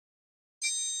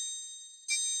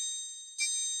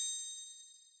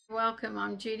Welcome,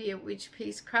 I'm Judy at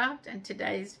Witchpeace Craft, and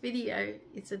today's video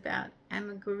is about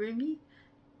Amigurumi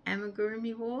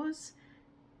Wars,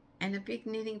 and a big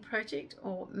knitting project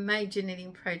or major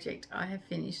knitting project I have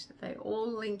finished. They all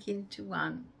link into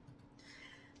one.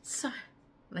 So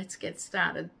let's get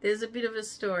started. There's a bit of a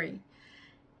story.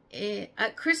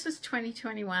 At Christmas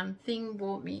 2021, Thing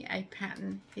bought me a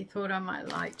pattern he thought I might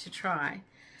like to try.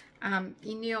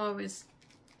 He knew I was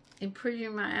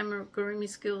improving my amigurumi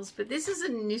skills, but this is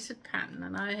a knitted pattern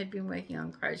and I had been working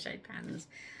on crochet patterns,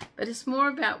 but it's more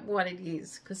about what it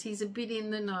is because he's a bit in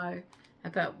the know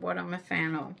about what I'm a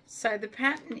fan of. So the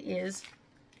pattern is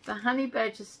the Honey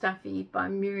Badger Stuffy by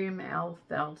Miriam L.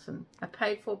 Felton, a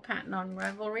paid for pattern on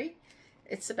Ravelry.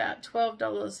 It's about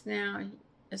 $12 now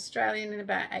Australian and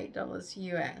about $8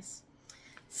 US.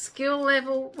 Skill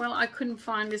level, well, I couldn't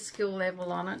find a skill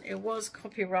level on it. It was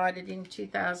copyrighted in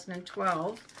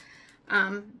 2012.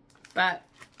 But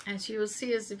as you will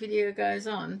see as the video goes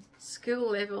on, skill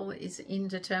level is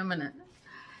indeterminate.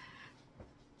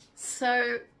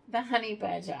 So the Honey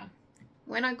Badger.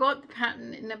 When I got the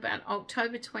pattern in about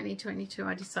October 2022,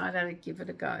 I decided I'd give it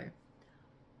a go.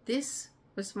 This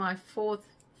was my fourth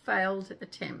failed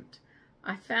attempt.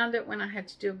 I found it when I had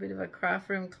to do a bit of a craft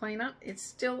room cleanup. It's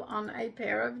still on a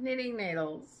pair of knitting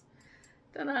needles.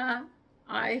 Ta-da!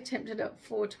 I attempted it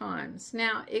 4 times.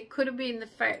 Now, it could have been the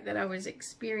fact that I was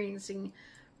experiencing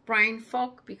brain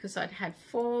fog because I'd had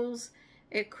falls.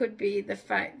 It could be the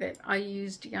fact that I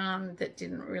used yarn that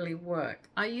didn't really work.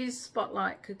 I used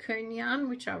Spotlight Cocoon yarn,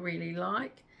 which I really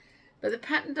like, but the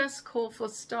pattern does call for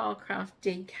Stylecraft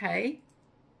DK.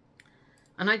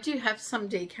 And I do have some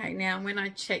DK now. When I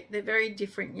check, they're very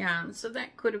different yarns, so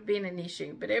that could have been an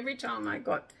issue. But every time I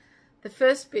got the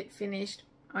first bit finished,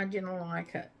 I didn't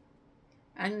like it.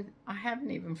 And I haven't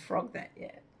even frogged that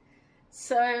yet.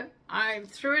 So I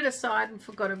threw it aside and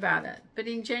forgot about it. But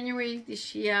in January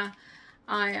this year,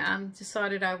 I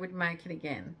decided I would make it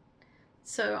again.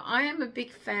 So I am a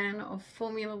big fan of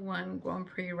Formula One Grand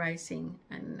Prix racing,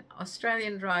 and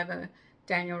Australian driver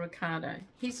Daniel Ricciardo.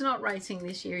 He's not racing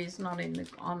this year. He's not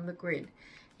on the grid.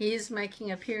 He is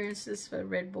making appearances for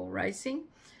Red Bull Racing,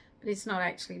 but he's not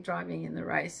actually driving in the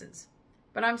races.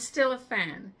 But I'm still a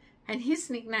fan, and his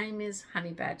nickname is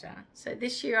Honey Badger. So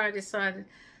this year I decided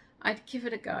I'd give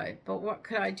it a go, but what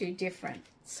could I do different?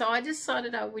 So I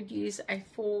decided I would use a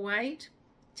 4-weight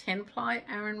 10-ply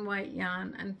Aran weight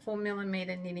yarn and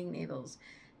 4mm knitting needles,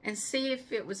 and see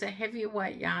if it was a heavier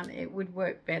weight yarn it would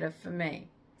work better for me.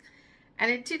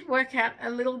 And it did work out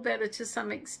a little better to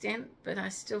some extent, but I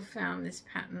still found this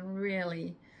pattern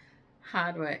really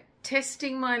hard work.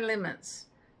 Testing my limits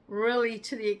really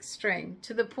to the extreme,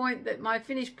 to the point that my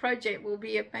finished project will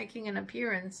be making an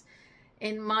appearance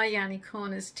in my Yarny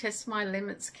Corners Test My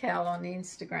Limits Cal on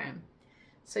Instagram.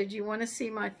 So do you want to see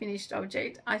my finished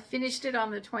object? I finished it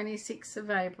on the 26th of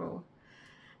April.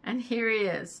 And here he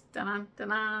is. Dun, dun,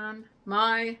 dun,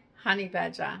 my Honey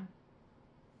Badger.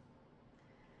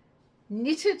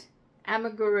 Knitted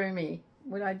amigurumi.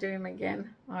 Would I do him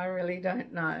again? I really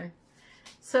don't know.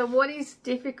 So what is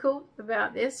difficult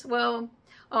about this? Well,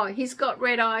 oh, he's got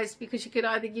red eyes because you could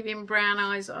either give him brown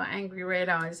eyes or angry red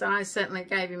eyes. And I certainly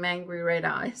gave him angry red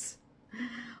eyes.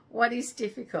 What is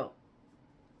difficult?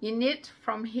 You knit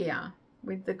from here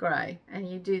with the grey and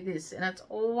you do this, and it's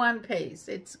all one piece.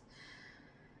 It's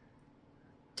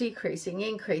decreasing,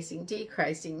 increasing,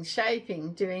 decreasing,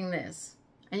 shaping, doing this.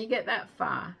 And you get that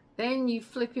far. Then you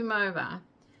flip him over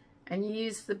and you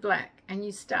use the black and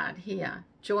you start here,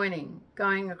 joining,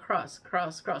 going across,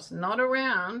 cross, cross, not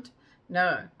around,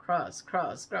 no, cross,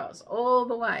 cross, cross, all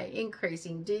the way,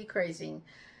 increasing, decreasing,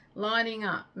 lining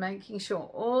up, making sure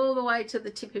all the way to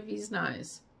the tip of his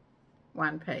nose,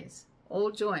 one piece, all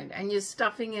joined, and you're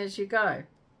stuffing as you go.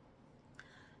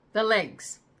 The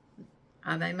legs,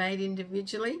 are they made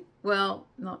individually? Well,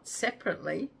 not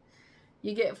separately.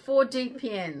 You get 4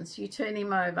 DPNs, you turn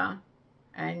him over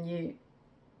and you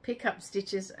pick up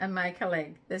stitches and make a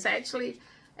leg. There's actually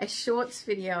a shorts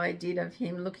video I did of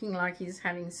him looking like he's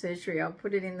having surgery. I'll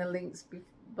put it in the links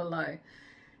below.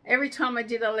 Every time I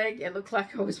did a leg, it looked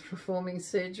like I was performing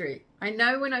surgery. I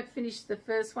know when I finished the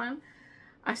first one,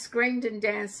 I screamed and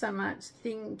danced so much,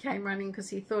 Thing came running because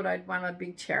he thought I'd won a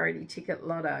big charity ticket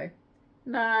lotto.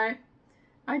 No,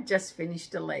 I just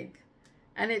finished a leg.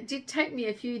 And it did take me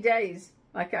a few days.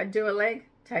 Like I'd do a leg,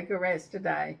 take a rest a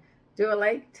day. Do a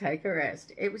leg, take a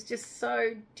rest. It was just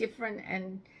so different,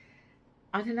 and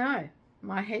I don't know.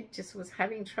 My head just was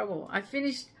having trouble. I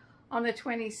finished on the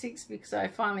 26th because I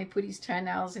finally put his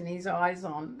toenails and his eyes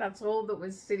on. That's all that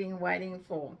was sitting waiting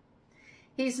for.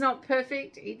 He's not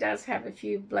perfect. He does have a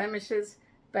few blemishes,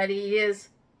 but he is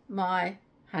my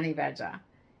honey badger.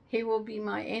 He will be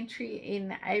my entry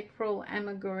in April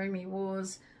Amigurumi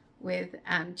Wars with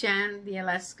Jan, the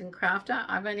Alaskan crafter.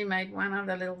 I've only made one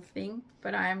other little thing,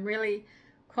 but I am really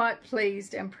quite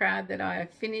pleased and proud that I have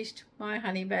finished my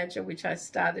honey badger, which I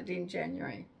started in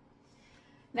January.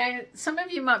 Now, some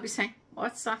of you might be saying,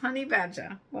 what's a honey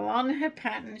badger? Well, on her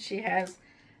pattern, she has,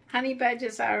 honey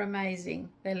badgers are amazing.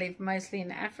 They live mostly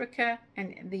in Africa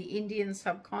and the Indian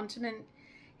subcontinent,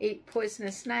 eat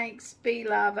poisonous snakes, bee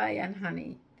larvae, and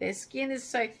honey. Their skin is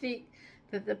so thick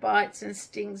that the bites and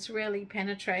stings rarely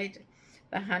penetrate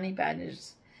the honey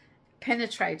badgers.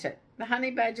 The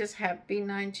honey badgers have been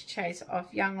known to chase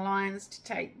off young lions to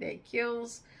take their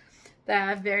kills. They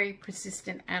are very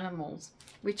persistent animals,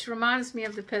 which reminds me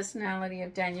of the personality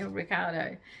of Daniel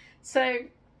Ricciardo. So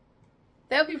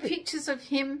there'll be pictures of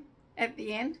him at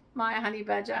the end, my honey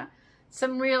badger,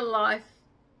 some real life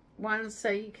ones so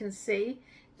you can see.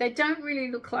 They don't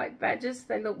really look like badgers,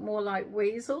 they look more like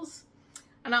weasels.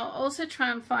 And I'll also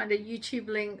try and find a YouTube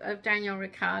link of Daniel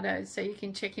Ricciardo so you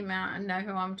can check him out and know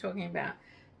who I'm talking about.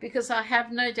 Because I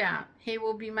have no doubt he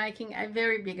will be making a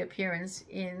very big appearance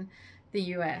in the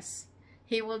US.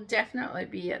 He will definitely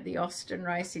be at the Austin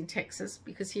race in Texas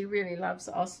because he really loves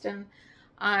Austin.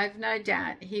 I've no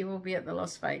doubt he will be at the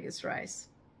Las Vegas race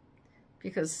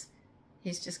because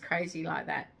he's just crazy like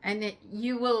that. And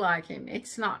you will like him.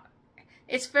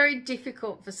 It's very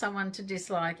difficult for someone to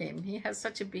dislike him. He has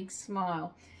such a big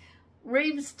smile.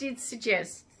 Reeves did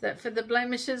suggest that for the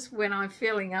blemishes, when I'm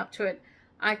feeling up to it,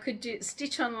 I could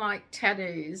stitch on like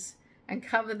tattoos and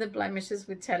cover the blemishes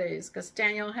with tattoos because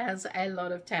Daniel has a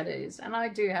lot of tattoos and I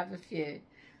do have a few.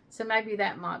 So maybe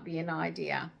that might be an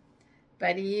idea.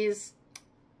 But he is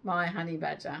my honey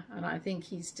badger and I think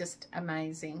he's just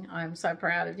amazing. I'm so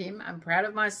proud of him. I'm proud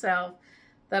of myself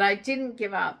that I didn't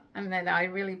give up and that I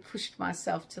really pushed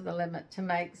myself to the limit to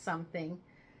make something,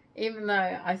 even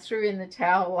though I threw in the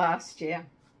towel last year.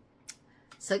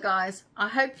 So guys, I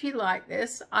hope you like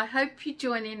this. I hope you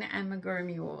join in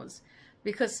Amigurumi Wars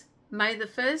because May the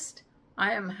 1st,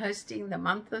 I am hosting the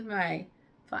month of May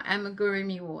for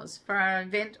Amigurumi Wars for our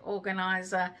event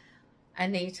organizer,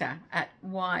 Anita at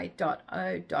Y.O.H.crochet.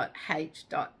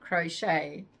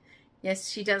 Yes,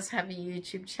 she does have a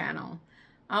YouTube channel.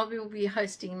 I will be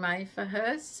hosting May for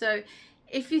her. So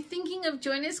if you're thinking of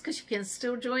joining us, because you can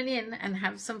still join in and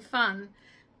have some fun,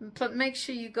 but make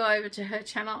sure you go over to her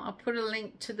channel. I'll put a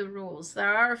link to the rules.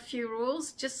 There are a few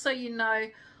rules just so you know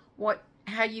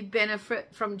how you benefit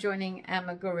from joining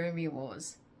Amigurumi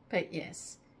Wars. But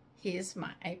yes, here's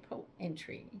my April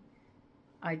entry.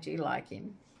 I do like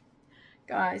him.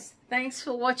 Guys, thanks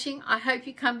for watching. I hope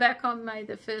you come back on May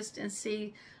the 1st and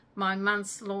see my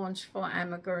month's launch for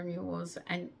Amigurumi Wars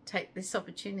and take this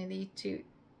opportunity to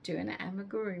do an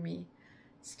amigurumi.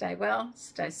 Stay well,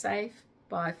 stay safe.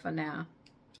 Bye for now.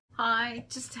 I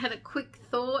just had a quick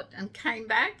thought and came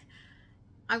back.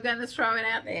 I'm going to throw it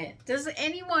out there. Does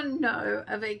anyone know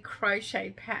of a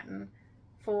crochet pattern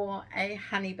for a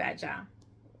honey badger?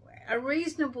 A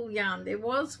reasonable yarn. There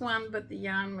was one, but the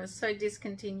yarn was so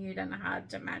discontinued and hard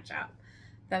to match up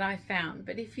that I found.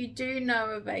 But if you do know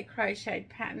of a crocheted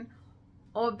pattern,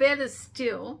 or better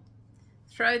still,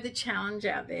 throw the challenge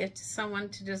out there to someone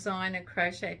to design a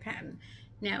crochet pattern.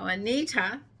 Now,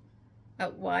 Anita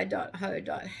at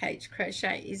Y.O.H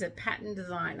crochet is a pattern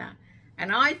designer,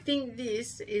 and I think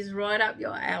this is right up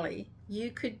your alley.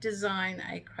 You could design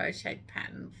a crocheted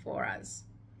pattern for us.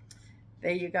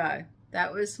 There you go.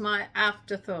 That was my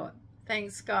afterthought.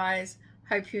 Thanks, guys.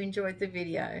 Hope you enjoyed the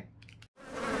video.